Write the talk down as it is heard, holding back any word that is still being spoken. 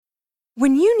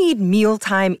When you need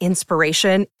mealtime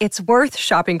inspiration, it's worth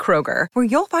shopping Kroger, where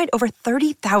you'll find over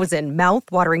 30,000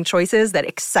 mouth-watering choices that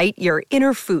excite your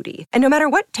inner foodie. And no matter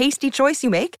what tasty choice you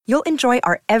make, you'll enjoy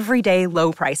our everyday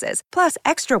low prices, plus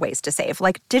extra ways to save,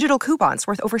 like digital coupons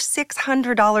worth over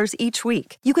 $600 each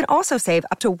week. You can also save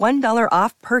up to $1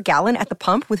 off per gallon at the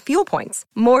pump with fuel points.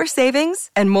 More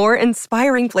savings and more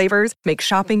inspiring flavors make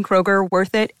shopping Kroger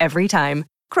worth it every time.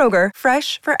 Kroger,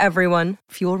 fresh for everyone.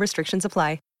 Fuel restrictions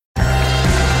apply.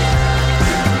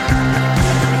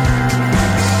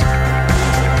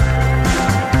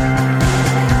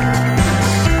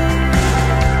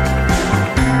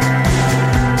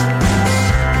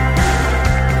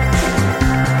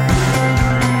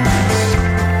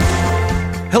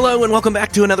 Hello and welcome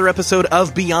back to another episode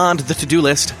of Beyond the To-Do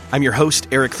List. I'm your host,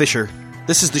 Eric Fisher.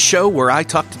 This is the show where I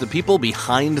talk to the people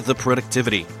behind the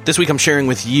productivity. This week I'm sharing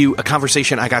with you a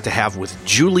conversation I got to have with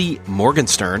Julie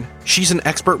Morgenstern. She's an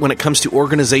expert when it comes to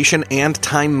organization and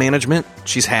time management.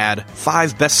 She's had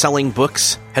 5 best-selling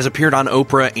books, has appeared on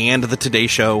Oprah and The Today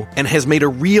Show, and has made a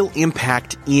real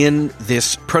impact in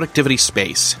this productivity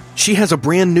space. She has a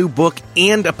brand new book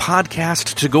and a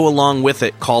podcast to go along with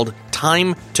it called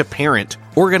Time to Parent: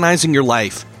 Organizing Your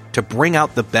Life to Bring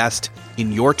Out the Best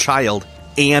in Your Child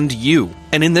and You.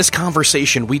 And in this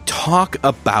conversation, we talk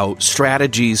about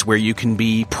strategies where you can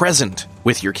be present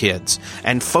with your kids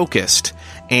and focused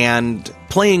and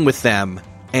playing with them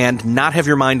and not have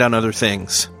your mind on other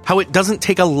things. How it doesn't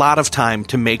take a lot of time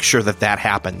to make sure that that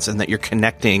happens and that you're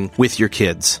connecting with your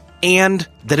kids. And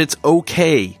that it's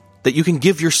okay, that you can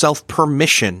give yourself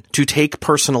permission to take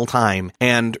personal time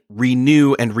and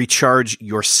renew and recharge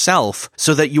yourself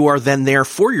so that you are then there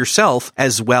for yourself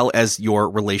as well as your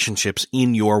relationships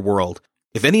in your world.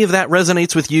 If any of that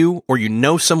resonates with you, or you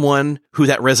know someone who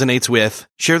that resonates with,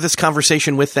 share this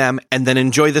conversation with them and then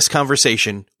enjoy this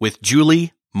conversation with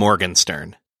Julie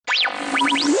Morgenstern.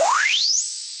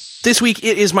 This week,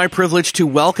 it is my privilege to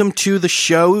welcome to the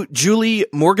show Julie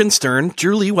Morgenstern.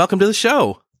 Julie, welcome to the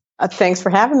show. Thanks for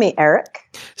having me, Eric.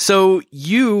 So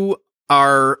you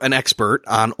are an expert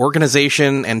on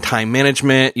organization and time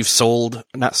management. You've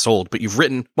not sold, but you've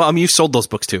written, well, I mean, you've sold those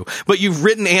books too, but you've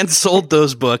written and sold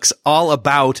those books all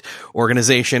about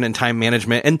organization and time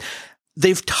management. And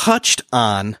they've touched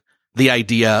on the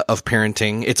idea of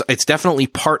parenting. It's definitely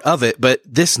part of it, but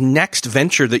this next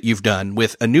venture that you've done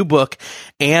with a new book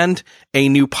and a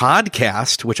new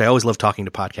podcast, which I always love talking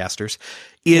to podcasters,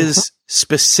 is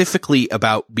specifically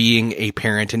about being a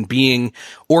parent and being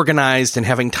organized and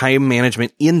having time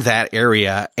management in that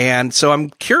area. And so I'm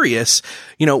curious,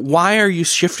 why are you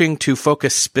shifting to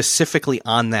focus specifically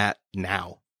on that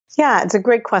now? Yeah, it's a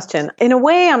great question. In a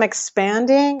way, I'm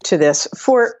expanding to this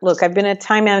look, I've been a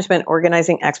time management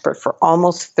organizing expert for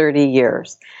almost 30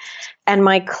 years. And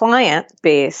my client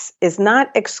base is not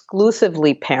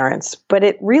exclusively parents, but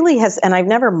it really has, and I've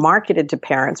never marketed to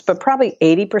parents, but probably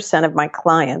 80% of my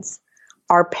clients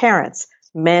are parents,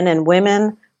 men and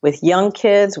women with young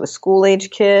kids, with school-age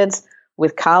kids,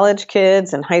 with college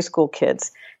kids and high school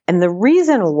kids. And the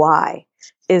reason why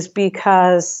is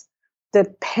because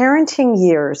the parenting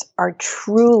years are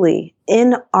truly,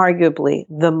 inarguably,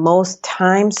 the most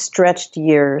time-stretched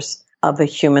years of a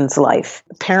human's life.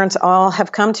 Parents all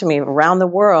have come to me around the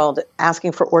world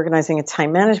asking for organizing and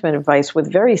time management advice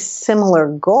with very similar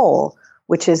goal,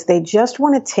 which is they just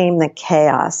want to tame the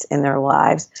chaos in their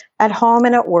lives, at home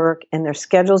and at work, in their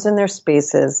schedules and their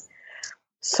spaces,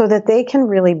 so that they can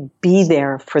really be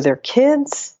there for their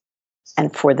kids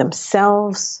and for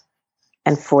themselves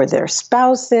and for their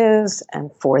spouses and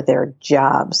for their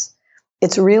jobs.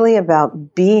 It's really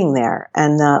about being there,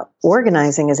 and the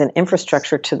organizing is an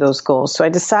infrastructure to those goals. So I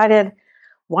decided,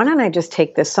 why don't I just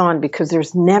take this on? Because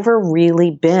there's never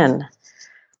really been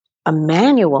a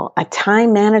manual, a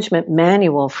time management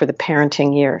manual for the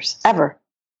parenting years, ever.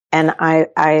 And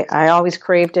I always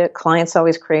craved it. Clients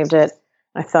always craved it.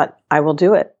 I thought, I will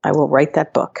do it. I will write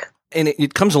that book. And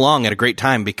it comes along at a great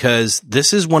time because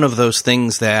this is one of those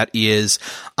things that is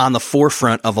on the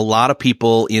forefront of a lot of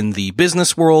people in the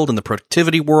business world, in the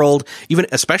productivity world, even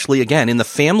especially, again, in the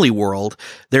family world.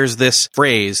 There's this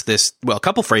phrase, a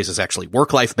couple phrases actually.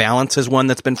 Work-life balance is one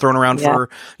that's been thrown around for,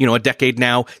 a decade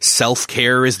now.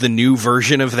 Self-care is the new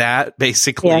version of that,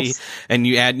 basically. Yes. And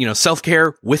you add,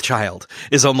 self-care with child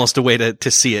is almost a way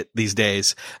to see it these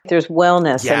days. There's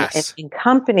wellness. Yes. And in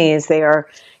companies, they are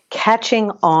catching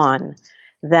on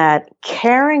that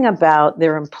caring about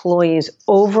their employees'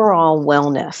 overall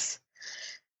wellness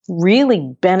really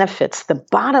benefits the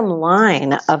bottom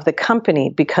line of the company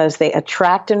because they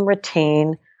attract and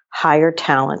retain higher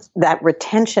talent. That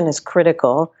retention is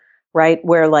critical, right?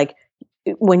 Where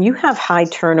when you have high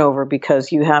turnover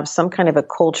because you have some kind of a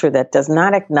culture that does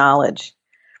not acknowledge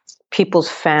people's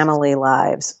family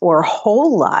lives or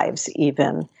whole lives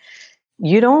even,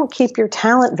 you don't keep your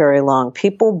talent very long.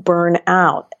 People burn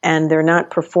out and they're not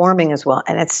performing as well.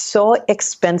 And it's so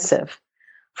expensive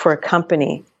for a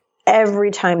company.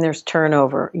 Every time there's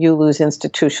turnover, you lose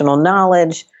institutional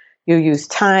knowledge, you use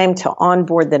time to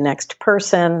onboard the next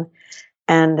person.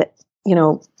 And,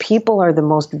 people are the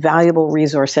most valuable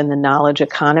resource in the knowledge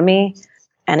economy.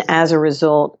 And as a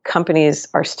result, companies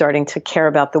are starting to care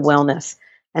about the wellness.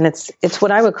 And it's what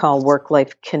I would call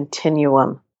work-life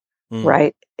continuum,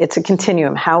 right? It's a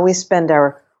continuum. How we spend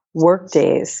our work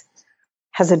days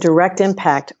has a direct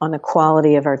impact on the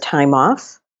quality of our time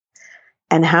off.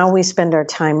 And how we spend our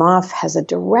time off has a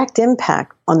direct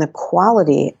impact on the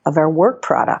quality of our work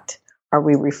product. Are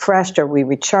we refreshed? Are we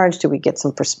recharged? Do we get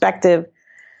some perspective?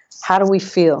 How do we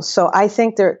feel? So I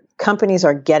think companies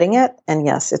are getting it. And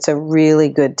yes, it's a really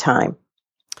good time.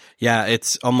 Yeah,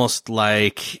 it's almost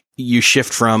like you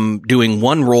shift from doing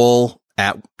one role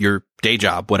at your day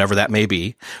job, whatever that may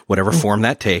be, whatever form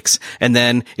that takes. And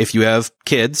then if you have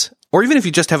kids, or even if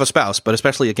you just have a spouse, but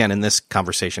especially again in this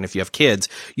conversation, if you have kids,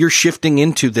 you're shifting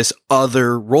into this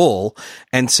other role.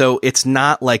 And so it's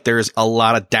not like there's a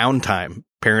lot of downtime.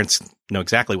 Parents know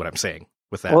exactly what I'm saying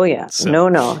with that. Oh yeah. So.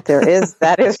 No,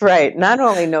 that is right. Not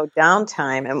only no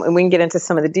downtime, and we can get into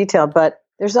some of the detail, but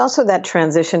there's also that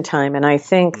transition time. And I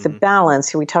think the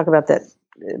balance, we talk about that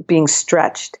being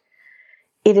stretched.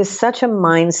 It is such a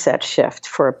mindset shift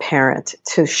for a parent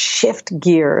to shift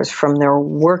gears from their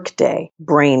workday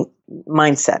brain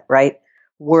mindset, right?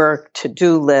 Work,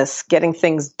 to-do lists, getting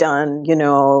things done,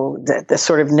 the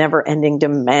sort of never-ending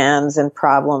demands and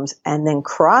problems, and then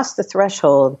cross the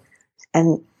threshold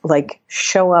and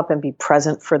show up and be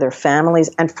present for their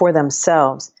families and for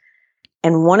themselves.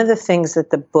 And one of the things that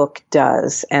the book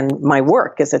does, and my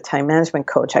work as a time management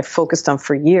coach I focused on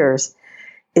for years,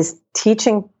 is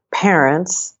teaching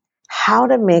parents how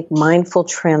to make mindful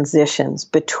transitions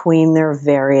between their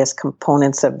various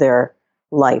components of their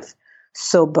life.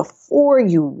 So before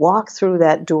you walk through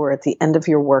that door at the end of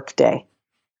your workday,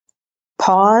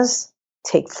 pause,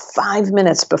 take 5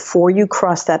 minutes before you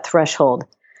cross that threshold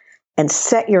and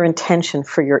set your intention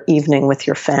for your evening with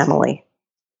your family,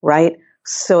 right?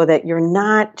 So that you're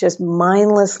not just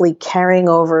mindlessly carrying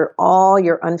over all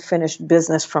your unfinished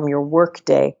business from your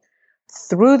workday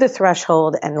through the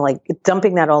threshold and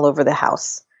dumping that all over the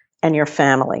house and your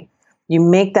family. You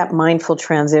make that mindful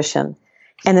transition.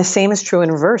 And the same is true in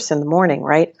reverse in the morning,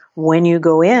 right? When you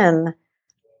go in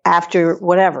after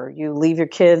whatever, you leave your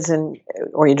kids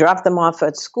or you drop them off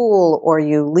at school or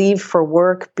you leave for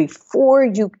work, before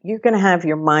you're going to have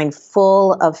your mind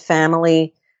full of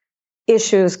family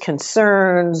issues,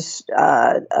 concerns,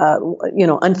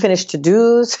 unfinished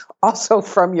to-dos, also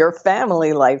from your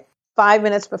family life. 5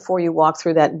 minutes before you walk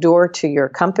through that door to your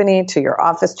company, to your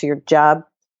office, to your job,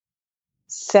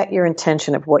 set your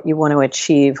intention of what you want to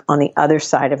achieve on the other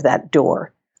side of that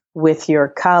door with your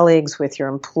colleagues, with your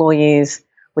employees,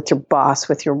 with your boss,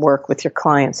 with your work, with your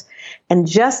clients. And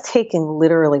just taking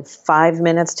literally 5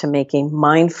 minutes to make a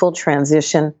mindful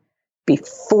transition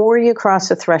before you cross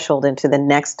the threshold into the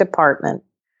next department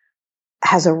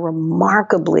has a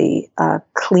remarkably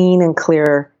clean and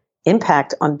clear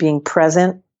impact on being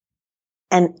present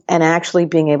and actually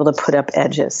being able to put up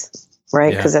edges,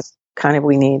 right? Because that's kind of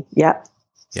we need. Yeah.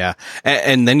 Yeah.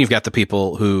 And then you've got the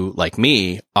people who, like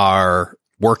me, are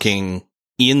working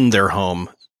in their home.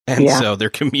 And so their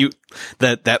commute,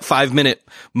 that 5 minute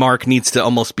mark needs to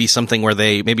almost be something where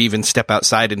they maybe even step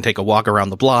outside and take a walk around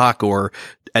the block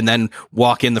and then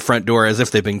walk in the front door as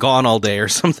if they've been gone all day or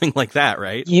something like that,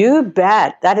 right? You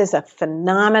bet. That is a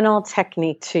phenomenal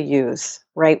technique to use,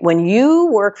 right? When you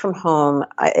work from home,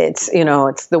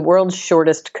 it's the world's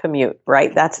shortest commute,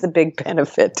 right? That's the big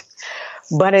benefit.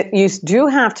 But you do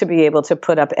have to be able to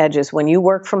put up edges. When you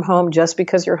work from home, just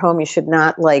because you're home, you should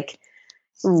not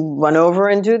run over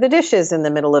and do the dishes in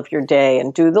the middle of your day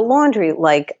and do the laundry.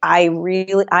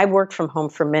 I worked from home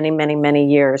for many, many, many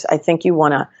years. I think you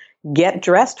want to get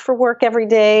dressed for work every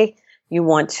day. You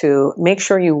want to make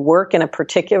sure you work in a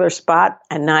particular spot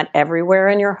and not everywhere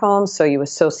in your home. So you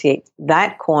associate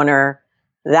that corner,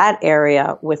 that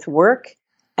area with work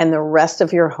and the rest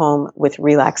of your home with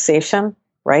relaxation,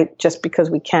 right? Just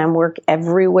because we can work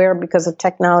everywhere because of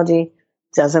technology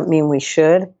doesn't mean we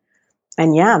should.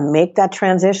 And make that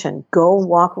transition. Go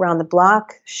walk around the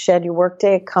block, shed your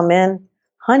workday, come in,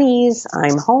 honeys,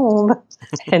 I'm home.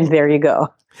 And there you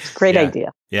go. Great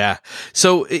idea. Yeah.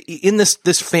 So in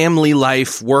this family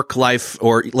life, work life,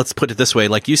 or let's put it this way,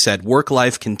 like you said, work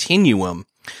life continuum,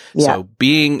 Yeah. So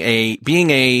being a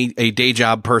day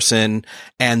job person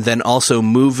and then also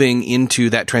moving into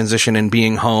that transition and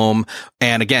being home.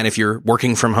 And again, if you're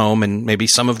working from home and maybe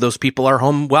some of those people are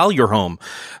home while you're home,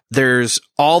 there's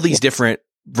all these different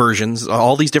versions,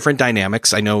 all these different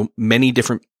dynamics. I know many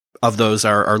different of those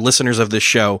are listeners of this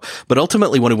show, but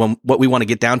ultimately what we want to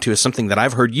get down to is something that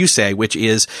I've heard you say, which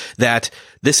is that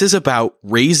this is about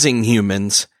raising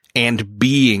humans and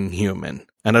being human.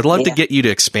 And I'd love to get you to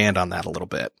expand on that a little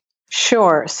bit.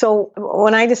 Sure. So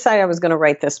when I decided I was going to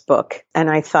write this book, and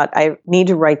I thought I need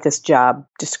to write this job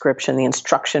description, the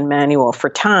instruction manual for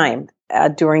time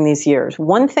during these years,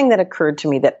 one thing that occurred to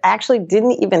me that actually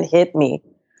didn't even hit me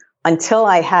until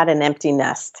I had an empty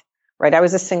nest, right? I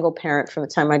was a single parent from the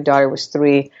time my daughter was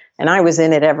 3, and I was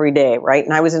in it every day, right?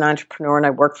 And I was an entrepreneur, and I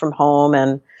worked from home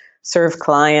and served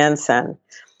clients.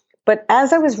 But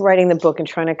as I was writing the book and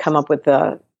trying to come up with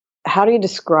how do you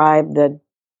describe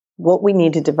what we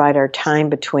need to divide our time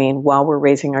between while we're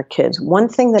raising our kids, one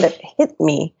thing that it hit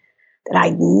me that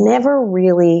I never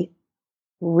really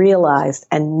realized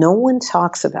and no one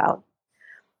talks about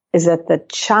is that the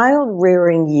child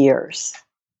rearing years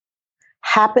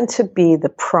happen to be the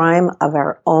prime of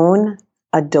our own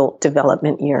adult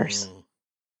development years.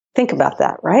 Think about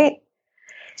that, right?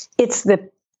 It's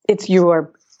you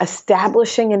are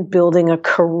establishing and building a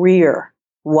career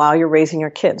while you're raising your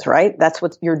kids, right? That's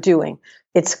what you're doing.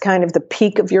 It's kind of the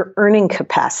peak of your earning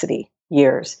capacity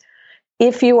years.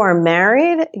 If you are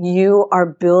married, you are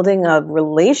building a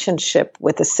relationship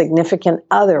with a significant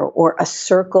other or a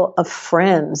circle of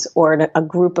friends or a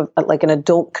group of like an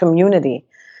adult community.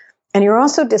 And you're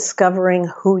also discovering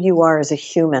who you are as a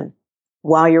human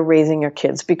while you're raising your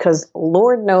kids, because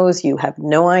Lord knows you have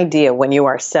no idea when you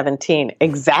are 17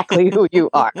 exactly who you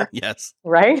are. Yes.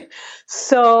 Right?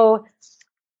 So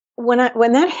when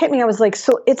that hit me, I was like,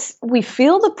 we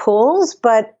feel the pulls,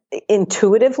 but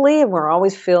intuitively, and we're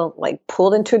always feel like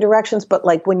pulled in two directions. But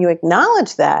like when you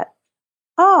acknowledge that,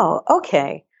 oh,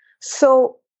 okay.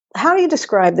 So how do you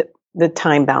describe the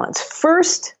time balance?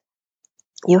 First,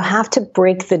 you have to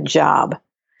break the job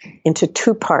into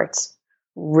 2 parts,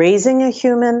 raising a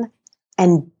human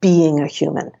and being a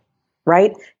human,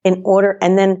 right? And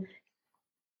then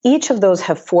each of those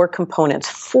have 4 components,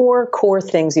 4 core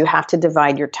things you have to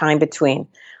divide your time between.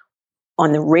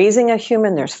 On the raising a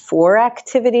human, there's 4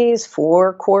 activities,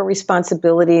 4 core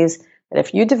responsibilities that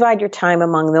if you divide your time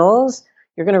among those,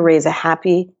 you're going to raise a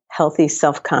happy, healthy,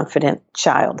 self-confident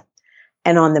child.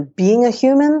 And on the being a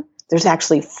human, there's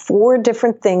actually 4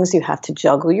 different things you have to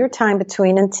juggle your time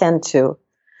between and tend to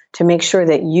make sure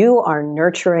that you are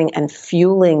nurturing and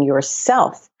fueling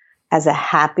yourself as a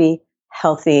happy,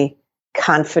 healthy,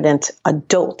 confident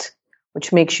adult,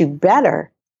 which makes you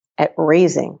better at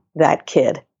raising that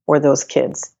kid or those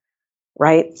kids,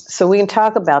 right? So we can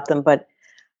talk about them, but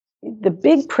the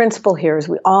big principle here is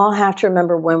we all have to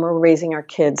remember when we're raising our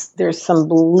kids, there's some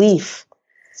belief,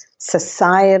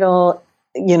 societal,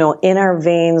 in our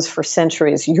veins for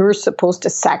centuries, you're supposed to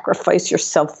sacrifice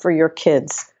yourself for your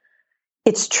kids.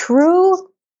 It's true.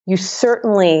 You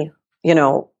certainly,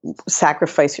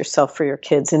 sacrifice yourself for your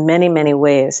kids in many, many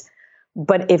ways.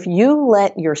 But if you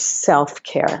let your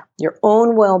self-care, your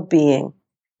own well-being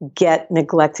get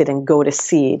neglected and go to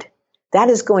seed, that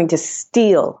is going to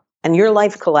steal, and your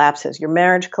life collapses, your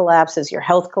marriage collapses, your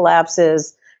health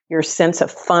collapses, your sense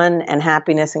of fun and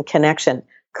happiness and connection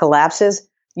collapses.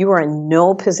 You are in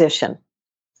no position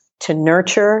to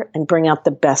nurture and bring out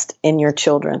the best in your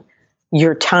children.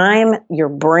 Your time, your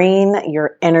brain,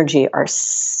 your energy are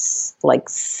like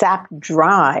sapped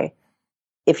dry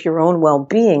if your own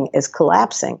well-being is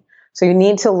collapsing. So you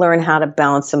need to learn how to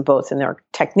balance them both. And there are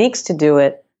techniques to do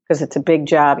it because it's a big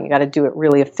job. You got to do it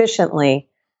really efficiently.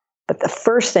 But the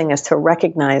first thing is to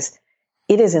recognize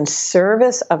it is in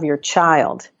service of your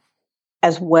child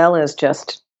as well as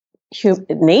just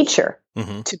nature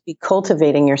to be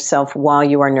cultivating yourself while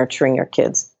you are nurturing your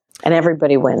kids. And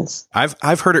everybody wins.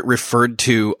 I've heard it referred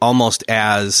to almost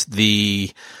as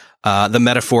the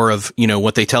metaphor of,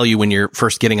 what they tell you when you're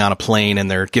first getting on a plane and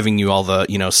they're giving you all the,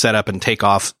 setup and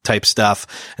takeoff type stuff.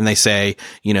 And they say,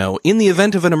 in the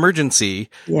event of an emergency,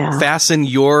 fasten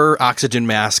your oxygen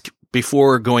mask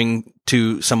before going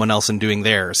to someone else and doing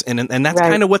theirs. And that's right.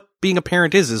 Kind of what being a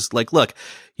parent is like, look,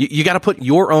 you got to put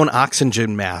your own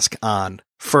oxygen mask on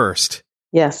first.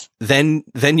 Yes. Then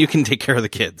you can take care of the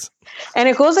kids. And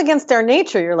it goes against our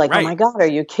nature. You're like, right. Oh my God, are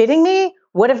you kidding me?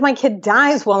 What if my kid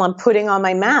dies while I'm putting on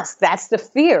my mask? That's the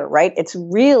fear, right? It's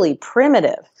really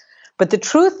primitive. But the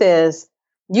truth is,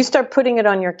 you start putting it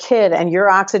on your kid and your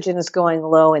oxygen is going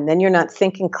low and then you're not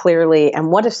thinking clearly. And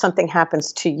what if something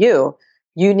happens to you?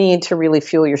 You need to really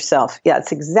fuel yourself. Yeah,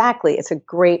 it's a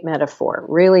great metaphor.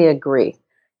 Really agree.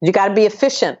 You got to be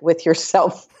efficient with your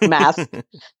self math.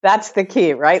 That's the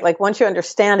key, right? Like once you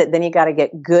understand it, then you got to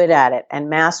get good at it and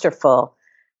masterful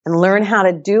and learn how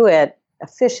to do it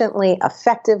efficiently,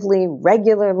 effectively,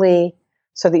 regularly,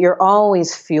 so that you're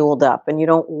always fueled up and you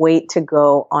don't wait to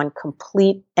go on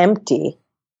complete empty.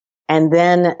 And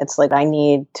then it's like, I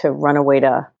need to run away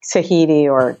to Tahiti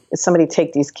or somebody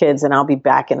take these kids and I'll be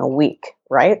back in a week,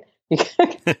 right? You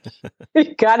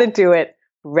got to do it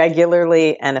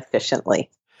regularly and efficiently.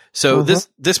 So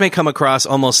this may come across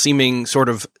almost seeming sort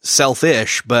of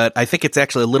selfish, but I think it's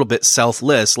actually a little bit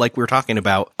selfless, like we were talking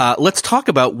about. Let's talk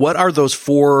about what are those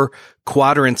 4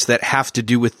 quadrants that have to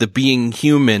do with the being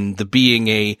human, the being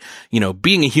a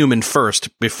human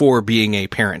first before being a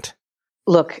parent.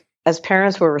 Look, as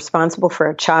parents, we're responsible for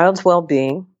our child's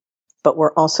well-being, but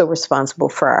we're also responsible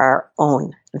for our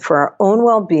own. And for our own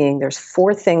well-being, there's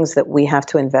 4 things that we have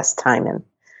to invest time in.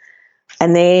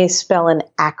 And they spell an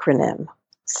acronym.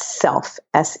 SELF,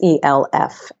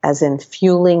 SELF, as in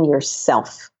fueling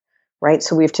yourself, right?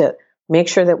 So we have to make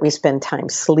sure that we spend time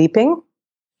sleeping,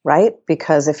 right?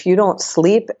 Because if you don't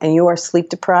sleep and you are sleep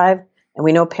deprived, and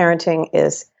we know parenting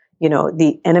is,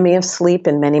 the enemy of sleep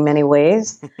in many, many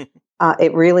ways.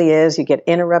 It really is. You get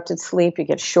interrupted sleep, you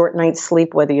get short night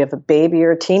sleep, whether you have a baby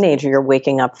or a teenager you're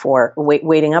waiting up for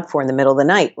in the middle of the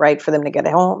night, right? For them to get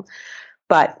home.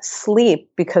 But sleep,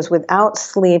 because without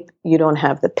sleep, you don't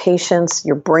have the patience,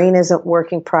 your brain isn't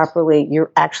working properly,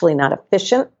 you're actually not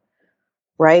efficient,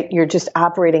 right? You're just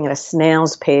operating at a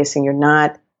snail's pace and you're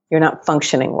not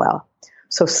functioning well.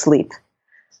 So sleep,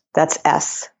 that's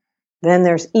S. Then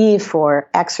there's E for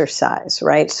exercise,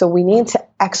 right? So we need to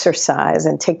exercise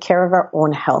and take care of our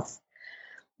own health.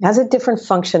 It has a different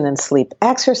function than sleep.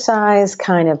 Exercise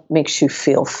kind of makes you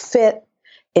feel fit.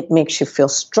 It makes you feel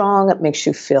strong. It makes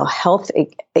you feel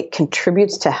healthy. It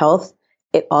contributes to health.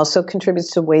 It also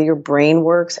contributes to the way your brain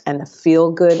works and the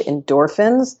feel-good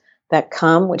endorphins that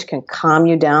come, which can calm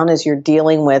you down as you're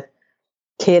dealing with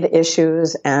kid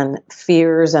issues and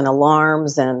fears and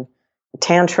alarms and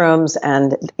tantrums.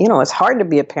 And, it's hard to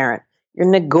be a parent. You're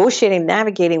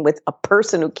navigating with a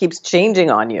person who keeps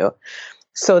changing on you.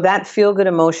 So that feel-good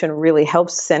emotion really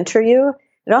helps center you.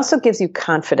 It also gives you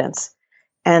confidence.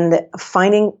 And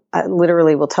finding,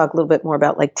 literally, we'll talk a little bit more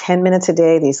about like 10 minutes a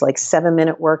day, these like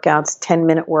 7-minute workouts,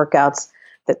 10-minute workouts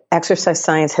that exercise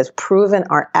science has proven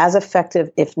are as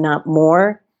effective, if not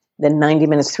more, than 90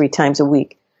 minutes 3 times a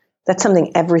week. That's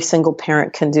something every single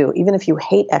parent can do. Even if you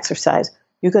hate exercise,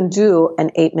 you can do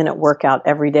an 8-minute workout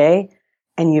every day,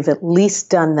 and you've at least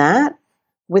done that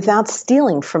without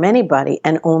stealing from anybody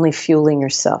and only fueling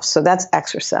yourself. So that's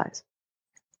exercise.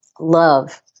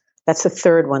 Love. That's the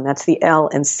third one. That's the L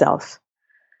in self.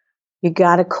 You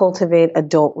got to cultivate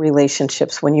adult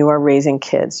relationships when you are raising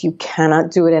kids. You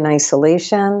cannot do it in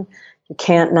isolation. You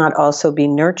can't not also be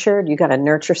nurtured. You got to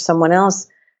nurture someone else.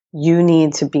 You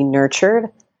need to be nurtured.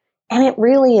 And it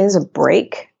really is a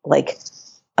break. Like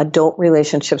adult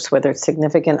relationships, whether it's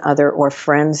significant other or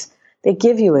friends, they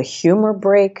give you a humor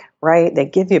break, right? They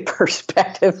give you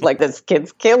perspective. Like, this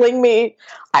kid's killing me.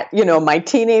 My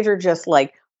teenager just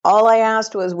like, all I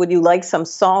asked was, would you like some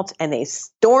salt? And they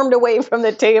stormed away from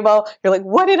the table. You're like,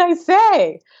 what did I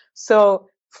say? So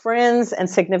friends and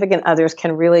significant others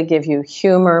can really give you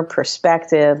humor,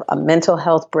 perspective, a mental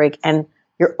health break, and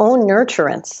your own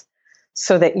nurturance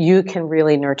so that you can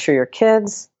really nurture your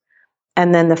kids.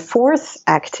 And then the 4th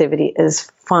activity is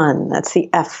fun. That's the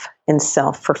F in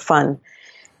self, for fun.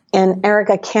 And Eric,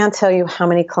 I can't tell you how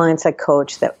many clients I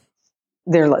coach that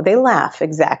they laugh.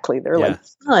 Exactly. They're like,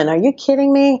 fun. Are you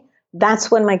kidding me? That's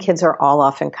when my kids are all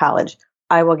off in college.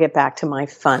 I will get back to my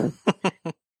fun.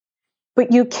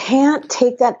 But you can't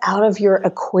take that out of your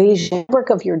equation. The work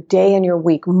of your day and your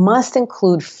week must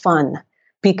include fun.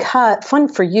 Fun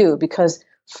for you, because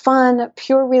fun,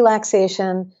 pure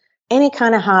relaxation, any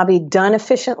kind of hobby done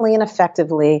efficiently and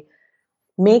effectively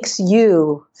makes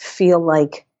you feel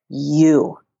like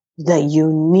you, the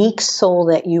unique soul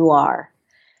that you are.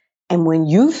 And when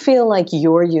you feel like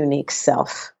your unique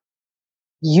self,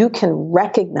 you can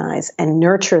recognize and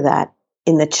nurture that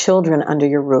in the children under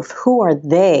your roof. Who are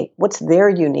they? What's their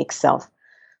unique self?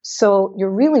 So you're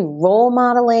really role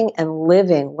modeling and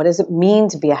living what does it mean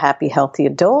to be a happy, healthy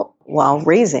adult while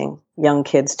raising young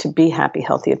kids to be happy,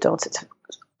 healthy adults.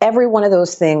 Every one of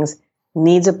those things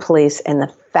needs a place in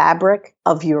the fabric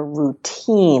of your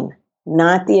routine,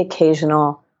 not the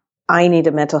occasional, I need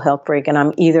a mental health break and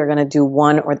I'm either going to do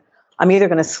one or I'm either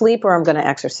going to sleep or I'm going to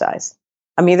exercise.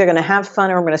 I'm either going to have fun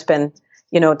or I'm going to spend,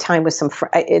 time with some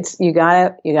friends. You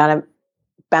gotta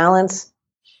balance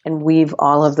and weave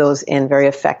all of those in very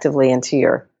effectively into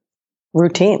your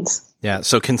routines. Yeah.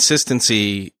 So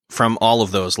consistency from all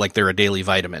of those, like they're a daily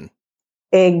vitamin.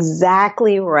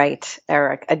 Exactly right,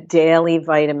 Eric. A daily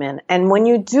vitamin. And when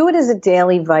you do it as a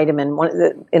daily vitamin,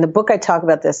 in the book I talk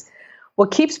about this,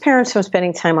 what keeps parents from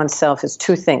spending time on self is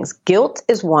two things. Guilt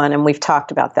is one, and we've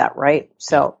talked about that, right?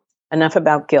 So enough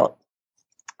about guilt.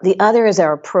 The other is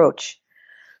our approach.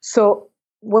 So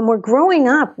when we're growing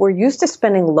up, we're used to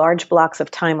spending large blocks of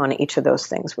time on each of those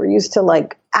things. We're used to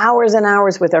like hours and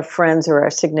hours with our friends or our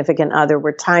significant other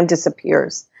where time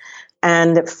disappears.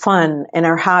 And fun and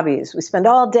our hobbies. We spend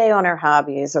all day on our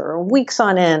hobbies or weeks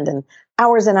on end and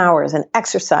hours and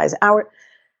exercise.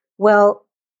 Well,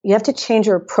 you have to change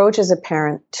your approach as a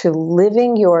parent to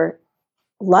living your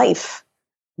life,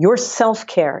 your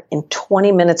self-care in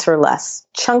 20 minutes or less,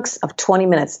 chunks of 20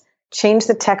 minutes. Change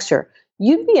the texture.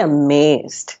 You'd be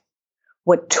amazed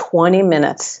what 20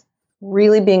 minutes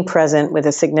really being present with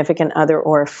a significant other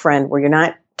or a friend where you're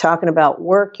not talking about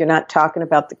work, you're not talking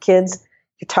about the kids,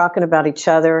 you're talking about each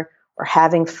other or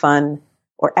having fun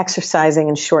or exercising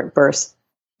in short bursts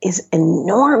is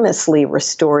enormously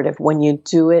restorative when you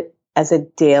do it as a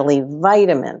daily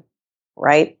vitamin,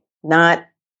 right? Not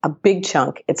a big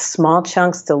chunk. It's small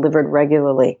chunks delivered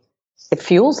regularly. It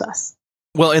fuels us.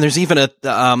 Well, and there's even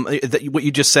what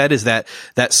you just said is that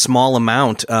small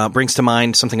amount brings to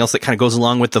mind something else that kind of goes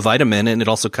along with the vitamin, and it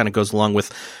also kind of goes along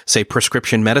with, say,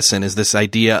 prescription medicine, is this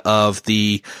idea of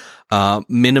the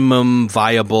minimum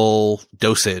viable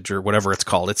dosage or whatever it's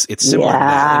called. It's similar to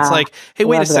that. It's like, hey,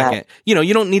 wait a second. That.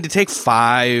 You don't need to take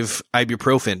 5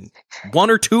 ibuprofen. 1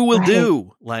 or 2 will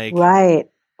do. Like, right.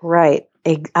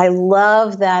 I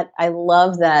love that.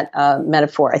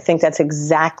 Metaphor. I think that's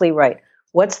exactly right.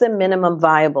 What's the minimum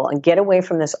viable? And get away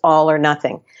from this all or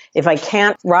nothing. If I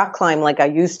can't rock climb like I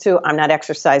used to, I'm not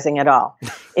exercising at all.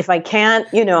 If I can't,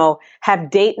 have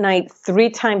date night 3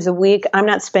 times a week, I'm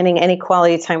not spending any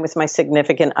quality time with my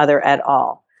significant other at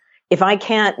all. If I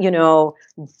can't,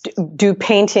 do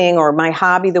painting or my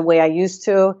hobby the way I used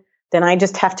to, then I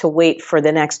just have to wait for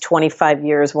the next 25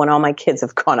 years when all my kids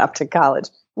have gone up to college.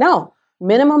 No,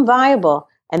 minimum viable.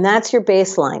 And that's your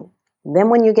baseline. Then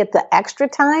when you get the extra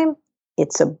time,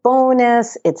 it's a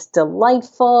bonus, it's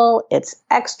delightful, it's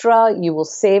extra, you will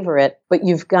savor it, but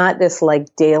you've got this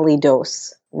like daily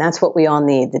dose. And that's what we all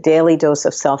need, the daily dose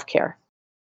of self-care.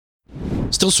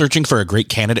 Still searching for a great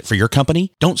candidate for your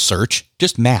company? Don't search,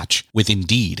 just match with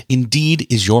Indeed. Indeed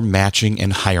is your matching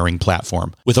and hiring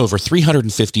platform. With over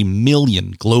 350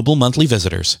 million global monthly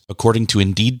visitors, according to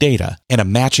Indeed data, and a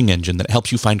matching engine that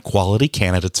helps you find quality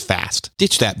candidates fast.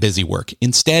 Ditch that busy work.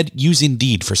 Instead, use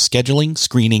Indeed for scheduling,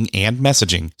 screening, and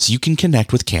messaging so you can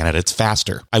connect with candidates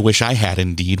faster. I wish I had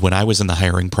Indeed when I was in the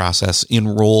hiring process in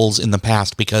roles in the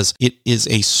past because it is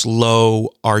a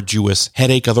slow, arduous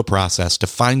headache of a process to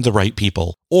find the right people.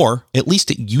 Or, at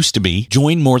least it used to be,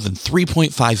 join more than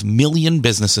 3.5 million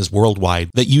businesses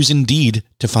worldwide that use Indeed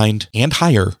to find and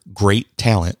hire great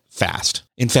talent fast.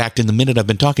 In fact, in the minute I've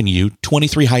been talking to you,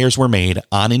 23 hires were made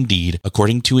on Indeed,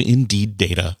 according to Indeed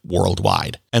data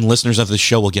worldwide. And listeners of this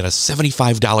show will get a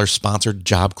 $75 sponsored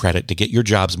job credit to get your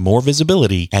jobs more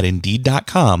visibility at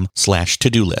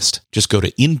Indeed.com/to-do list. Just go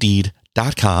to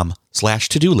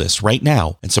Indeed.com/to-do list right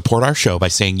now and support our show by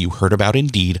saying you heard about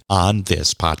Indeed on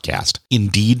this podcast.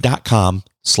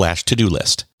 Indeed.com/to-do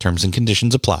list. Terms and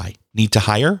conditions apply. Need to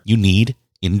hire? You need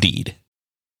Indeed.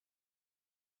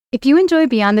 If you enjoy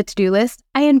Beyond the To-Do List,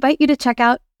 I invite you to check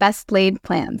out Best Laid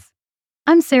Plans.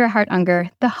 I'm Sarah Hart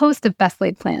Unger, the host of Best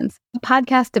Laid Plans, a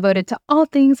podcast devoted to all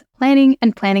things planning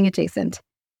and planning adjacent.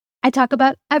 I talk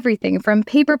about everything from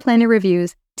paper planner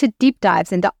reviews to deep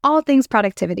dives into all things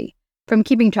productivity, from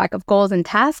keeping track of goals and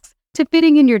tasks to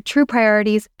fitting in your true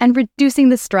priorities and reducing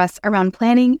the stress around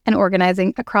planning and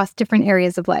organizing across different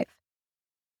areas of life.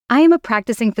 I am a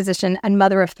practicing physician and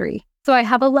mother of 3, so I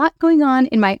have a lot going on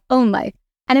in my own life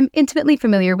and am intimately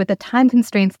familiar with the time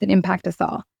constraints that impact us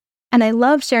all. And I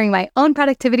love sharing my own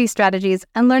productivity strategies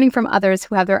and learning from others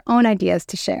who have their own ideas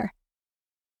to share.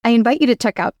 I invite you to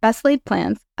check out Best Laid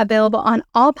Plans, available on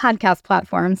all podcast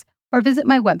platforms, or visit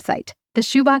my website,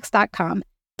 theshoebox.com,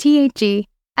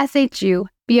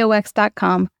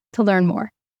 THESHUBOX.com, to learn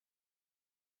more.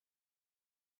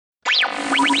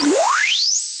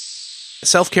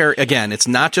 Self-care, again, it's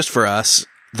not just for us,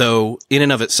 though in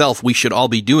and of itself, we should all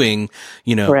be doing,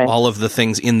 right, all of the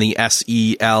things in the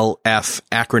SELF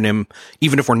acronym,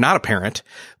 even if we're not a parent.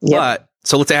 Yep. But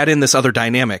so let's add in this other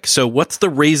dynamic. So what's the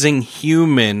raising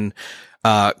human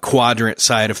quadrant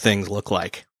side of things look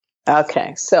like?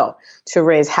 Okay. So to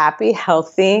raise happy,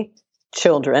 healthy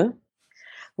children,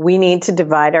 we need to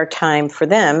divide our time for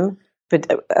them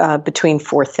between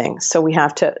four things. So we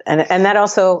have to, and that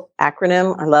also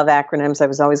acronym. I love acronyms. I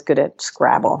was always good at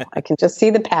Scrabble. I can just see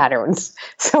the patterns.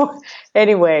 So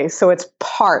anyway, so it's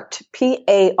PART,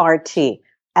 P-A-R-T,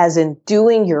 as in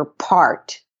doing your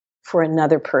part for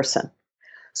another person.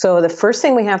 So the first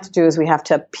thing we have to do is we have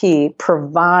to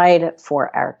provide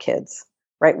for our kids,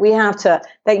 right? We have to,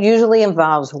 that usually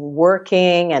involves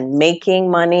working and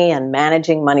making money and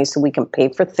managing money so we can pay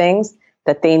for things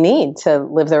that they need to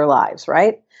live their lives,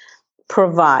 right?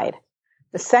 Provide.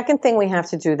 The second thing we have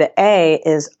to do, the A,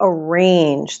 is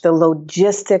arrange the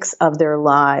logistics of their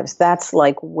lives. That's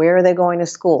like, where are they going to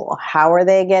school? How are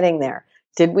they getting there?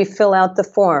 Did we fill out the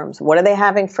forms? What are they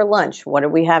having for lunch? What are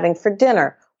we having for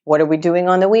dinner? What are we doing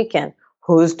on the weekend?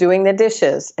 Who's doing the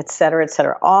dishes, et cetera, et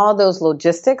cetera. All those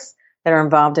logistics that are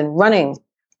involved in running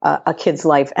a kid's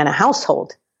life and a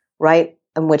household, right,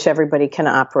 in which everybody can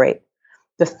operate.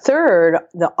 The third,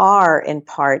 the R in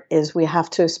part, is we have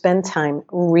to spend time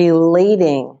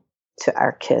relating to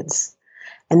our kids.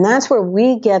 And that's where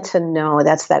we get to know,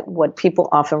 that's that what people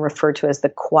often refer to as the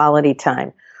quality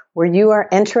time, where you are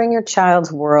entering your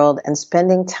child's world and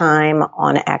spending time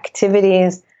on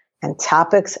activities and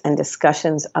topics and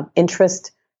discussions of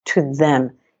interest to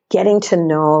them, getting to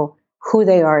know who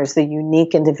they are as the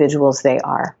unique individuals they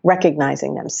are,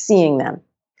 recognizing them, seeing them.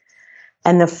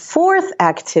 And the fourth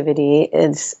activity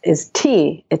is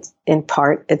T. It's in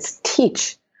part, it's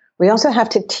teach. We also have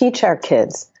to teach our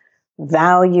kids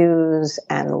values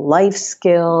and life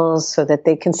skills so that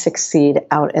they can succeed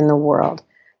out in the world.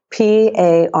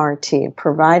 P-A-R-T,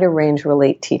 provide, arrange,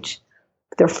 relate, teach.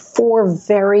 They're four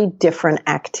very different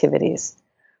activities.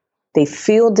 They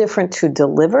feel different to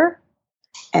deliver,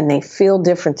 and they feel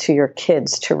different to your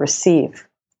kids to receive,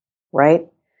 right?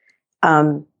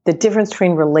 The difference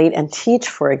between relate and teach,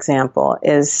 for example,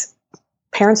 is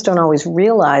parents don't always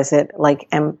realize it.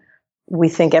 And we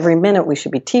think every minute we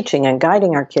should be teaching and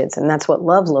guiding our kids, and that's what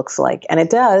love looks like. And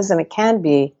it does, and it can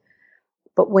be.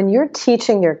 But when you're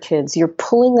teaching your kids, you're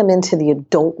pulling them into the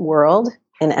adult world,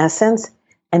 in essence,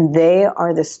 and they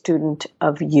are the student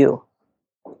of you.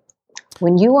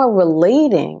 When you are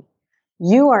relating,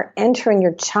 you are entering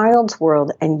your child's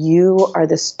world, and you are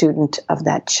the student of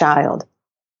that child.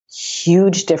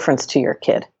 Huge difference to your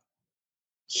kid.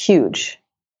 Huge.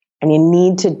 And you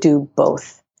need to do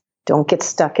both. Don't get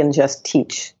stuck in just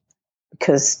teach,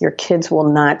 because your kids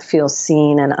will not feel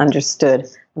seen and understood.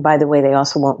 And by the way, they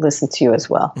also won't listen to you as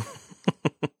well.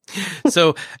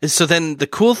 So then the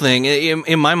cool thing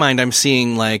in my mind, I'm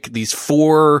seeing like these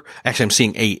four, actually I'm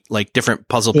seeing 8 like different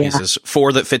puzzle pieces,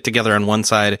 4 that fit together on one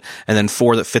side and then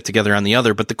 4 that fit together on the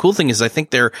other. But the cool thing is I think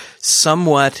they're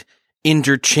somewhat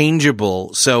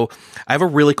interchangeable. So I have a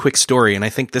really quick story, and I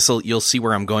think you'll see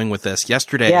where I'm going with this.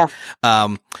 Yesterday,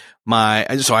 so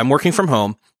I'm working from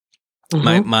home.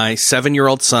 Mm-hmm. My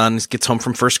 7-year-old son gets home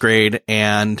from first grade,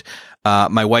 and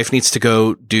my wife needs to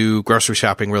go do grocery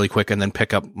shopping really quick and then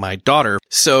pick up my daughter.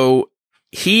 So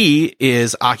he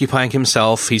is occupying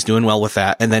himself. He's doing well with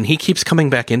that. And then he keeps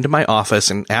coming back into my office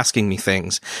and asking me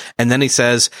things. And then he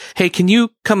says, "Hey, can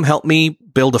you come help me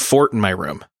build a fort in my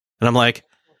room?" And I'm like,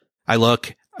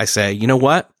 I say, you know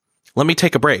what? Let me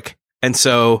take a break. And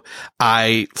so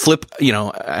I flip,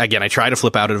 again, I try to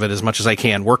flip out of it as much as I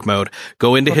can, work mode,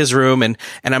 go into his room and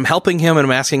I'm helping him and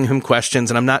I'm asking him questions,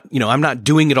 and I'm not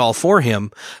doing it all for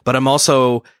him, but I'm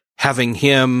also having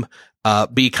him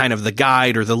be kind of the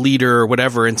guide or the leader or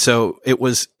whatever. And so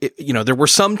there were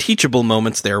some teachable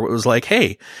moments there where it was like,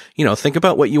 hey, think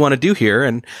about what you want to do here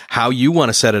and how you want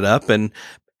to set it up. And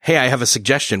hey, I have a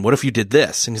suggestion. What if you did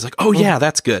this? And he's like, oh yeah,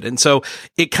 that's good. And so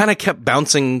it kind of kept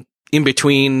bouncing in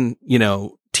between,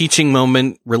 teaching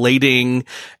moment, relating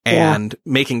and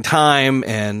making time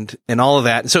and all of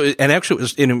that. So, and actually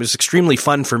it was extremely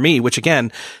fun for me, which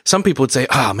again, some people would say,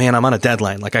 oh man, I'm on a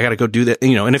deadline. Like I got to go do that,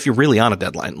 and if you're really on a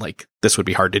deadline, like this would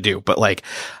be hard to do, but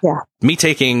me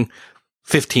taking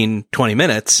 15, 20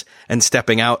 minutes and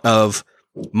stepping out of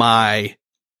my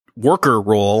worker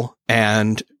role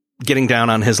and getting down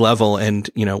on his level and,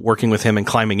 working with him and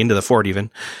climbing into the fort even,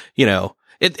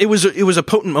 it was a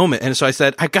potent moment. And so I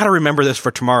said, I've got to remember this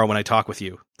for tomorrow when I talk with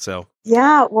you. So.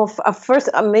 Yeah. Well, first,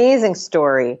 amazing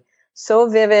story. So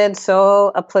vivid,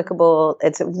 so applicable.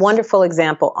 It's a wonderful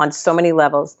example on so many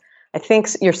levels. I think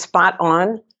you're spot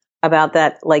on about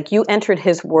that. Like you entered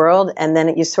his world and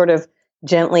then you sort of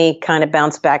gently kind of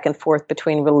bounce back and forth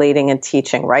between relating and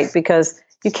teaching, right? Because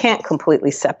you can't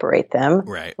completely separate them.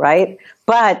 Right.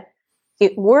 But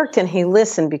it worked, and he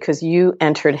listened because you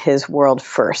entered his world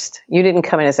first. You didn't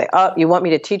come in and say, "Oh, you want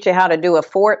me to teach you how to do a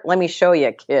fort? Let me show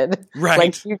you, kid." Right.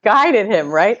 Like, you guided him,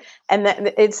 right? And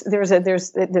that there's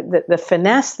the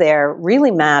finesse there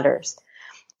really matters.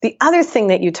 The other thing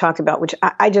that you talked about, which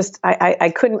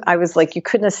I couldn't, I was like, you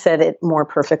couldn't have said it more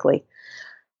perfectly.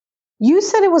 You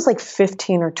said it was like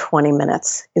 15 or 20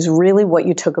 minutes is really what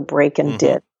you took a break and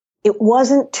did. It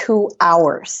wasn't 2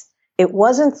 hours. It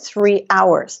wasn't 3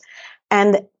 hours.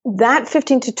 And that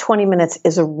 15 to 20 minutes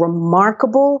is a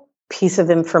remarkable piece of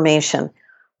information.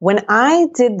 When I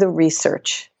did the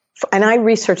research, and I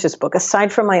researched this book,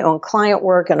 aside from my own client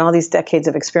work and all these decades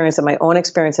of experience and my own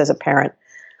experience as a parent,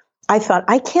 I thought,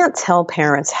 I can't tell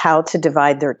parents how to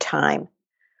divide their time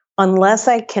unless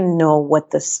I can know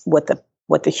what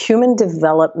the human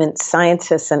development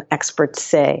scientists and experts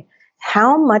say.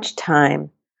 How much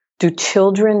time do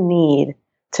children need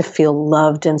to feel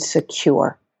loved and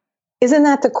secure? Isn't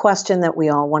that the question that we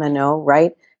all want to know,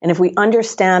 right? And if we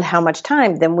understand how much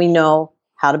time, then we know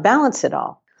how to balance it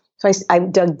all. So I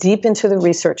dug deep into the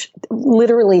research,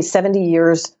 literally 70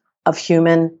 years of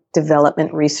human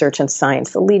development research and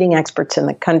science, the leading experts in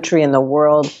the country and the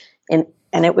world. And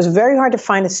it was very hard to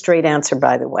find a straight answer,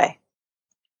 by the way.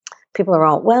 People are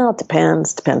all, well, it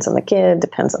depends on the kid,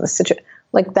 depends on the situation.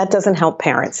 Like, that doesn't help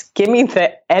parents. Give me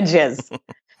the edges.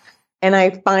 And I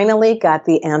finally got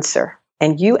the answer.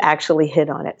 And you actually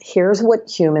hit on it. Here's what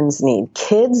humans need.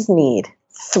 Kids need,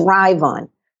 thrive on,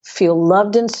 feel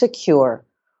loved and secure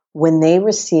when they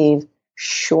receive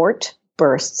short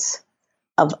bursts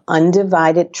of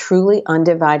undivided, truly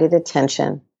undivided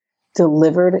attention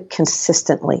delivered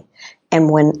consistently.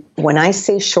 And when I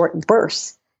say short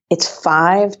bursts, it's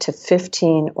 5 to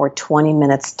 15 or 20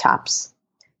 minutes tops.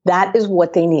 That is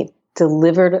what they need,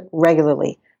 delivered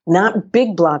regularly. Not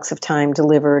big blocks of time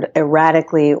delivered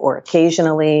erratically or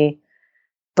occasionally,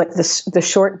 but the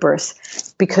short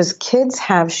bursts, because kids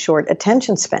have short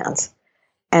attention spans.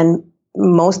 And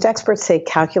most experts say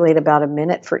calculate about a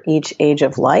minute for each age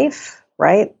of life,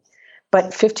 right?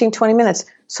 But 15, 20 minutes.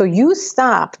 So you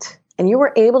stopped and you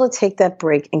were able to take that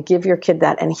break and give your kid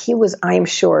that. And he was, I am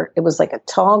sure, it was like a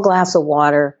tall glass of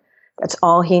water. That's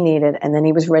all he needed. And then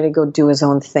he was ready to go do his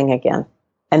own thing again.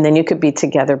 And then you could be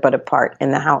together but apart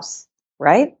in the house,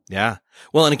 right? Yeah.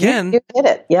 Well, and again, you did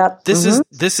it. Yep.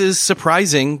 This is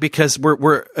surprising because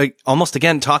we're almost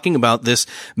again talking about this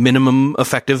minimum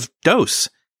effective dose.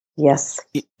 Yes.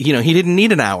 You know, he didn't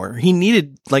need an hour. He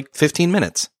needed like 15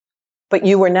 minutes. But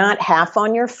you were not half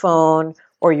on your phone,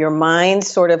 or your mind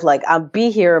sort of like, I'll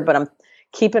be here, but I'm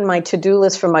keeping my to-do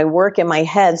list for my work in my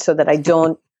head so that I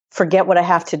don't forget what I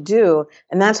have to do.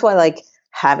 And that's why, like,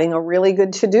 having a really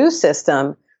good to-do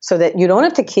system so that you don't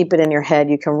have to keep it in your head.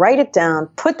 You can write it down,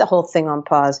 put the whole thing on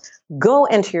pause, go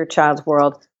into your child's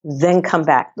world, then come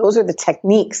back. Those are the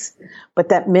techniques. But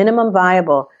that minimum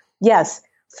viable, yes,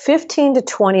 15 to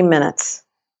 20 minutes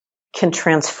can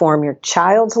transform your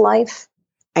child's life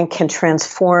and can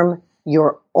transform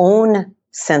your own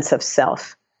sense of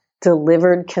self,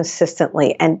 delivered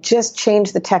consistently, and just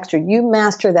change the texture. You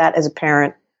master that as a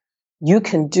parent. You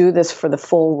can do this for the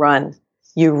full run.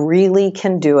 You really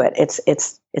can do it. It's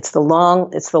the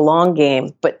long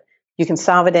game, but you can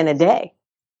solve it in a day.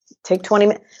 Take 20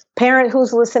 minutes. Parent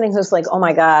who's listening, who's like, oh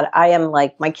my God, I am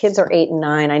like, my kids are 8 and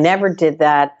 9. I never did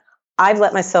that. I've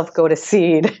let myself go to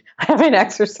seed. I haven't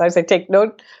exercised. I take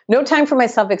no time for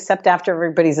myself except after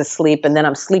everybody's asleep. And then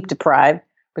I'm sleep deprived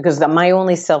because my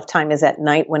only self time is at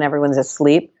night when everyone's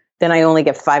asleep. Then I only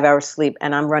get 5 hours sleep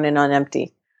and I'm running on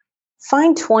empty.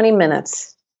 Find 20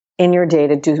 minutes in your day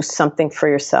to do something for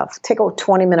yourself. Take a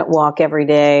 20-minute walk every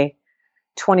day,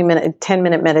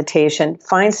 10-minute meditation.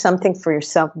 Find something for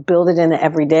yourself, build it in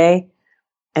every day,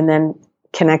 and then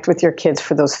connect with your kids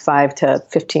for those 5 to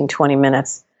 15, 20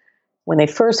 minutes. When they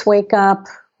first wake up,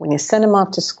 when you send them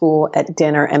off to school, at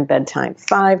dinner and bedtime,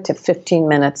 5 to 15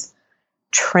 minutes,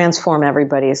 transform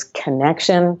everybody's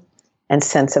connection and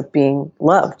sense of being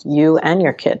loved, you and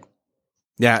your kid.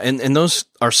 Yeah, and those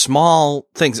are small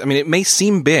things. I mean, it may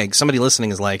seem big. Somebody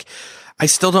listening is like, I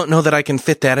still don't know that I can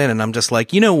fit that in. And I'm just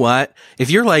like, you know what?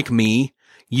 If you're like me,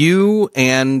 you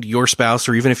and your spouse,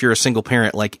 or even if you're a single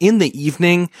parent, like in the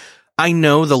evening, I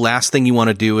know the last thing you want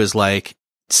to do is like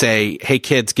say, hey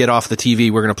kids, get off the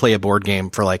TV. We're going to play a board game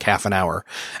for like half an hour.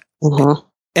 Mm-hmm.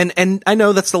 And I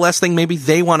know that's the last thing maybe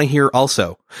they want to hear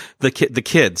also, the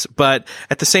kids, but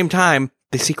at the same time,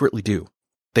 they secretly do.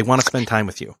 They want to spend time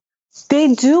with you.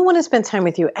 They do want to spend time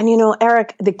with you. And, you know,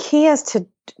 Eric, the key is to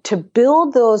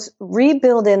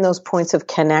rebuild in those points of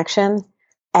connection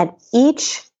at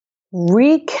each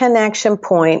reconnection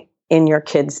point in your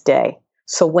kid's day.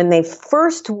 So when they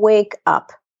first wake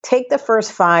up, take the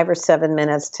first 5 or 7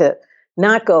 minutes to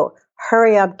not go,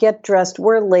 hurry up, get dressed,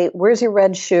 we're late, where's your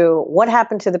red shoe, what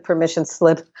happened to the permission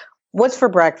slip, what's for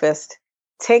breakfast?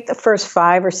 Take the first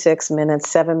 5 or 6 minutes,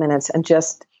 7 minutes, and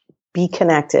just be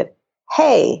connected.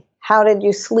 Hey, how did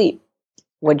you sleep?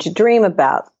 What'd you dream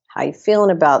about? How you feeling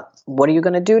about what are you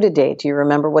going to do today? Do you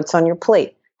remember what's on your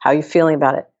plate? How are you feeling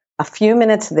about it? A few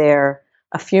minutes there,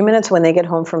 a few minutes when they get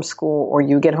home from school or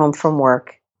you get home from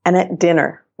work, and at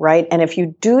dinner, right? And if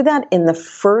you do that in the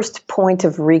first point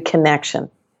of reconnection,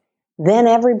 then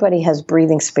everybody has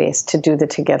breathing space to do the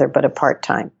together but apart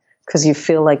time because you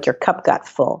feel like your cup got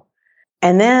full.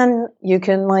 And then you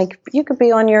could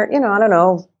be on your, I don't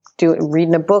know,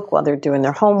 reading a book while they're doing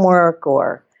their homework,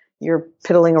 or you're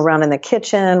piddling around in the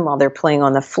kitchen while they're playing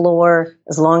on the floor,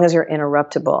 as long as you're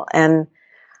interruptible. And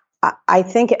I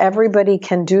think everybody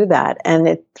can do that.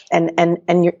 And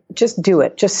you just do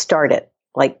it. Just start it.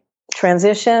 Like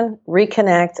transition,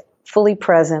 reconnect, fully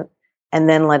present, and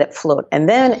then let it float. And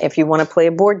then if you want to play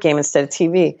a board game instead of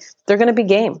TV, they're going to be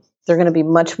game. They're going to be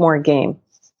much more game.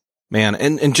 Man,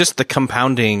 and just the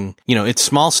compounding, it's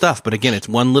small stuff, but again, it's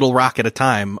one little rock at a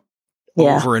time,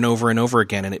 over and over and over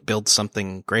again, and it builds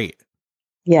something great.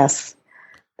 Yes,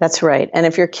 that's right. And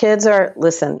if your kids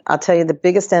listen, I'll tell you the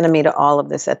biggest enemy to all of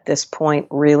this at this point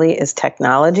really is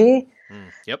technology.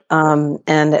 Yep. And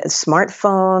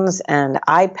smartphones and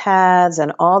iPads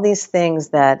and all these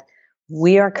things that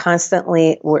we are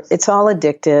constantly, it's all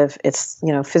addictive. It's,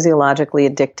 physiologically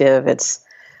addictive. It's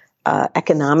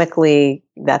economically,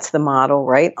 that's the model,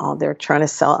 right? They're trying to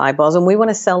sell eyeballs, and we want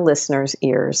to sell listeners'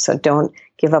 ears. So don't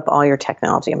give up all your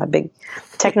technology.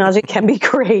 Technology can be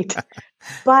great,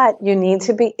 but you need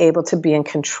to be able to be in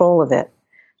control of it.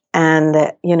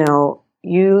 And,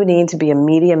 you need to be a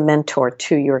media mentor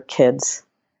to your kids,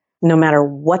 no matter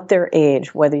what their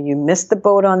age, whether you missed the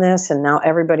boat on this and now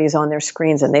everybody's on their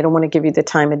screens and they don't want to give you the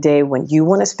time of day when you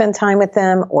want to spend time with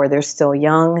them, or they're still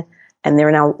young and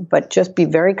they're now, but just be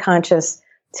very conscious,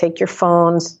 take your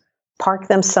phones, park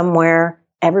them somewhere,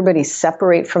 everybody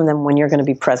separate from them when you're going to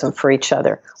be present for each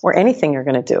other or anything you're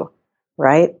going to do,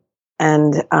 right?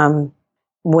 And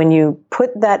when you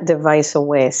put that device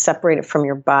away, separate it from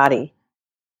your body,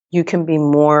 you can be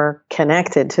more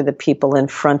connected to the people in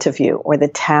front of you or the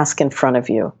task in front of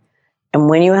you. And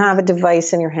when you have a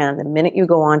device in your hand, the minute you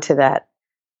go on to that,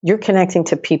 you're connecting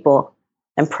to people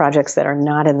and projects that are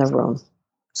not in the room.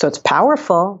 So it's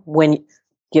powerful when it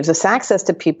gives us access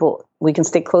to people. We can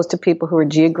stay close to people who are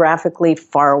geographically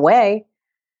far away.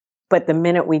 But the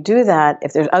minute we do that,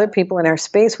 if there's other people in our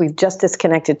space, we've just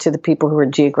disconnected to the people who are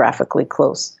geographically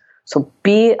close. So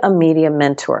be a media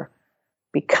mentor.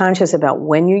 Be conscious about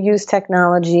when you use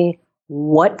technology,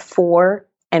 what for,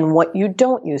 and what you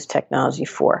don't use technology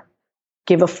for.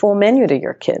 Give a full menu to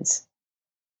your kids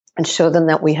and show them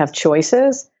that we have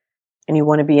choices and you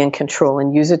want to be in control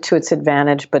and use it to its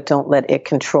advantage, but don't let it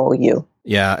control you.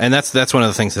 Yeah. And that's one of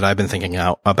the things that I've been thinking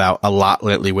about a lot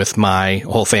lately with my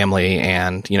whole family.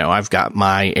 And, I've got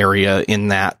my area in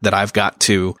that I've got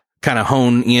to kind of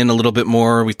hone in a little bit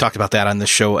more. We've talked about that on the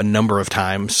show a number of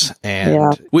times.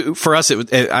 And for us,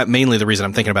 mainly the reason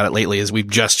I'm thinking about it lately is we've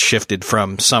just shifted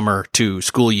from summer to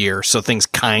school year. So things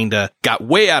kind of got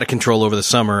way out of control over the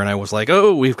summer. And I was like,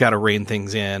 we've got to rein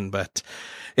things in. But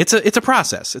it's a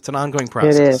process. It's an ongoing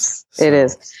process. It is. So. It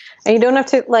is. And you don't have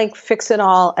to fix it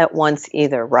all at once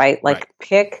either, right?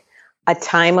 Pick a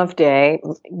time of day.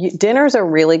 Dinner's a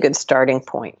really good starting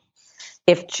point.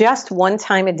 If just one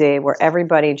time a day where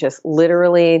everybody just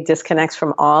literally disconnects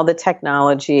from all the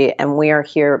technology and we are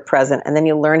here present, and then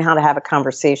you learn how to have a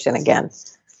conversation again,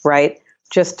 right?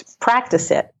 Just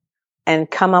practice it and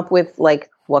come up with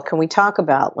what can we talk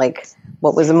about?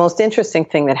 What was the most interesting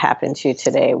thing that happened to you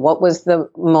today? What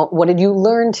did you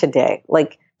learn today?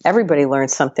 Everybody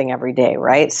learns something every day,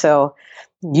 right? So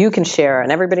you can share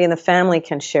and everybody in the family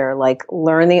can share,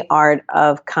 learn the art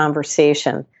of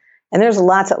conversation. And there's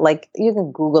lots of, you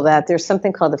can Google that. There's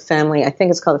something called I think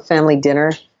it's called The Family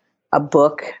Dinner, a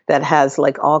book that has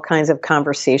all kinds of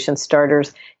conversation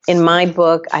starters. In my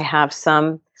book, I have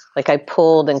some, I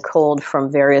pulled and culled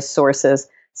from various sources,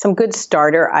 some good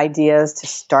starter ideas to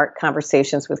start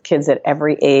conversations with kids at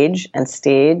every age and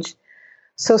stage.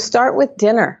 So start with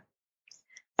dinner.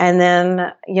 And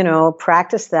then,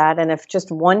 practice that. And if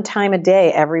just one time a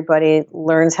day, everybody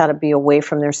learns how to be away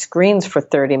from their screens for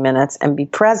 30 minutes and be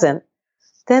present,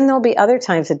 then there'll be other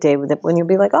times a day when you'll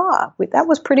be like, that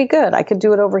was pretty good. I could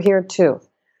do it over here too.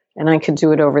 And I could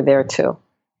do it over there too.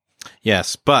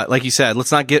 Yes, but like you said,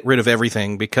 let's not get rid of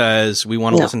everything because we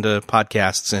want to listen to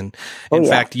podcasts. And in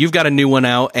fact, you've got a new one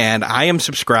out and I am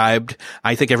subscribed.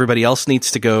 I think everybody else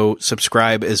needs to go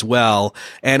subscribe as well.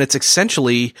 And it's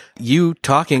essentially you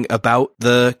talking about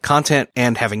the content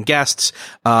and having guests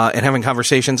and having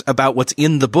conversations about what's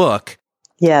in the book.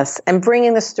 Yes, and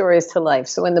bringing the stories to life.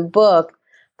 So in the book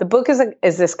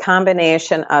is this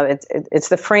combination of it's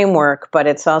the framework, but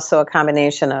it's also a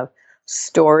combination of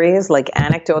stories, like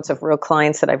anecdotes of real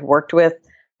clients that I've worked with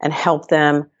and help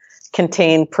them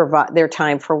provide their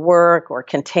time for work or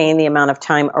contain the amount of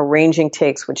time arranging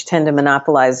takes, which tend to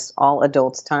monopolize all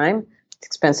adults' time. It's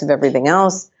expensive, everything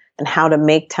else, and how to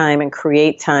make time and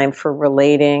create time for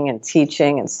relating and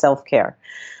teaching and self-care.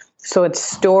 So it's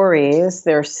stories,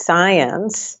 there's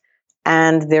science,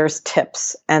 and there's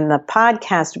tips. And the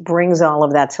podcast brings all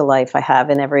of that to life. I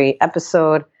have in every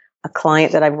episode a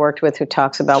client that I've worked with who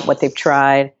talks about what they've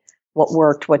tried, what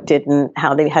worked, what didn't,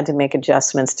 how they had to make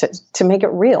adjustments to make it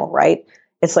real, right?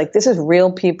 It's like, this is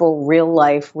real people, real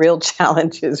life, real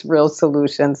challenges, real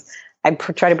solutions. I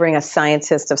try to bring a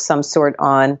scientist of some sort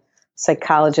on,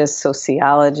 psychologist,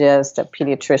 sociologist, a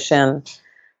pediatrician,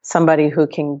 somebody who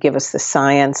can give us the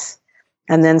science,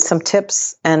 and then some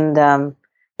tips. And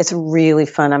it's really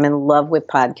fun. I'm in love with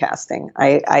podcasting.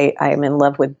 I am in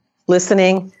love with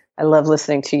listening. I love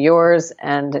listening to yours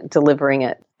and delivering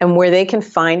it. And where they can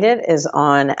find it is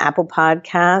on Apple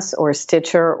Podcasts or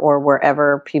Stitcher or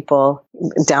wherever people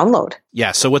download.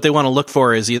 Yeah. So what they want to look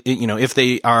for is, if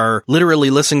they are literally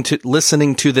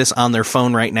listening to this on their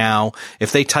phone right now,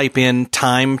 if they type in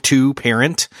time to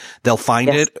parent, they'll find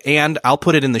it. And I'll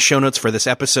put it in the show notes for this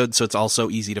episode, so it's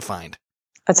also easy to find.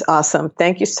 That's awesome.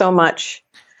 Thank you so much.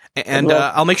 And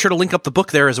I'll make sure to link up the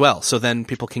book there as well. So then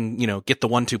people can, get the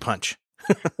 1-2 punch.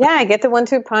 Yeah, get the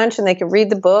 1-2 punch and they can read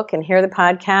the book and hear the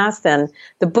podcast. And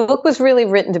the book was really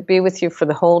written to be with you for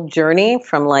the whole journey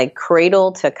from like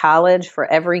cradle to college for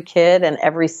every kid and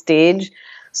every stage.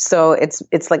 So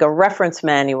it's like a reference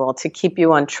manual to keep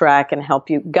you on track and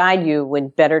help you guide you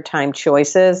with better time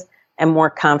choices and more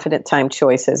confident time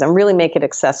choices and really make it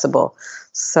accessible.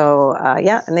 So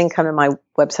and then come to my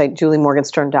website,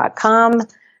 juliemorgenstern.com,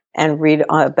 and read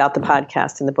about the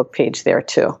podcast and the book page there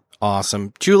too.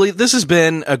 Awesome. Julie, this has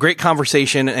been a great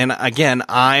conversation. And again,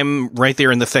 I'm right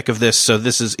there in the thick of this. So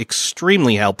this is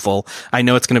extremely helpful. I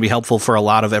know it's going to be helpful for a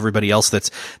lot of everybody else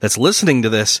that's listening to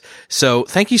this. So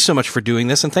thank you so much for doing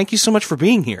this. And thank you so much for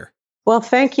being here. Well,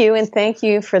 thank you. And thank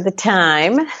you for the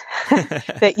time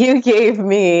that you gave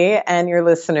me and your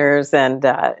listeners. And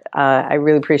I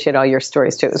really appreciate all your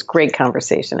stories too. It was a great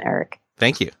conversation, Eric.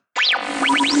 Thank you.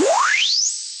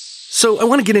 So I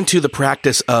want to get into the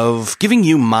practice of giving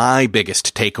you my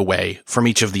biggest takeaway from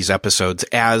each of these episodes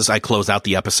as I close out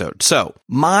the episode. So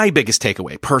my biggest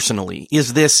takeaway personally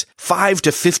is this 5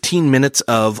 to 15 minutes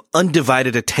of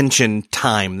undivided attention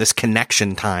time, this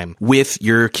connection time with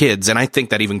your kids. And I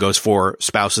think that even goes for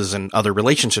spouses and other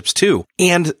relationships too.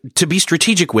 And to be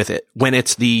strategic with it when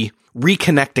it's the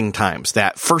reconnecting times,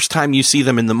 that first time you see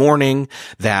them in the morning,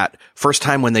 that first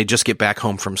time when they just get back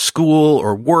home from school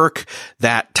or work,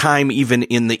 that time even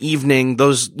in the evening,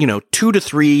 those, 2 to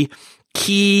 3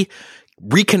 key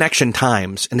reconnection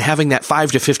times and having that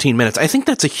 5 to 15 minutes. I think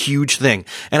that's a huge thing.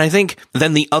 And I think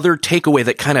then the other takeaway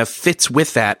that kind of fits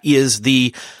with that is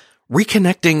the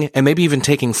reconnecting and maybe even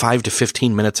taking 5 to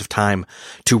 15 minutes of time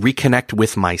to reconnect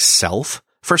with myself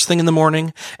first thing in the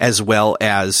morning, as well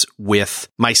as with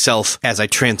myself as I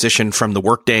transition from the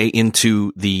workday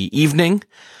into the evening,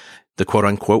 the quote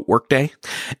unquote workday,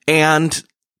 and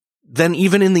then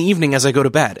even in the evening as I go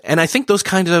to bed. And I think those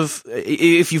kinds of,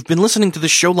 if you've been listening to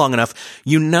this show long enough,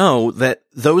 you know that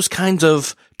those kinds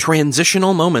of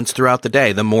transitional moments throughout the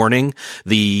day, the morning,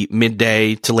 the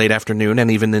midday to late afternoon,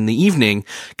 and even in the evening,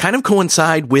 kind of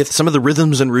coincide with some of the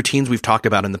rhythms and routines we've talked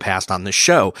about in the past on this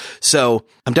show. So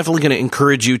I'm definitely going to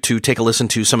encourage you to take a listen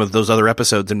to some of those other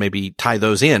episodes and maybe tie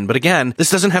those in. But again, this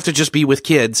doesn't have to just be with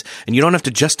kids, and you don't have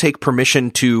to just take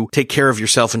permission to take care of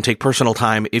yourself and take personal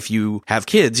time if you have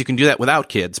kids. You can do that without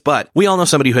kids, but we all know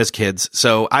somebody who has kids.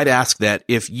 So I'd ask that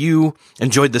if you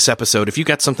enjoyed this episode, if you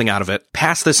got something out of it,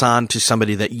 pass this on to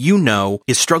somebody that you know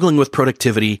is struggling with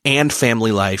productivity and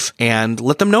family life, and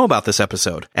let them know about this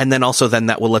episode. And then also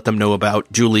that will let them know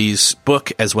about Julie's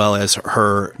book as well as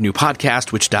her new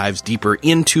podcast, which dives deeper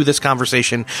into this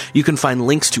conversation. You can find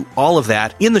links to all of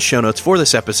that in the show notes for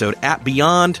this episode at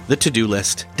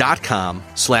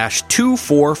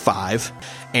beyondthetodolist.com/245.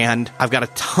 And I've got a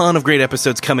ton of great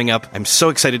episodes coming up. I'm so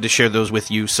excited to share those with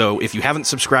you. So if you haven't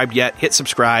subscribed yet, hit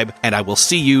subscribe, and I will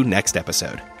see you next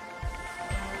episode.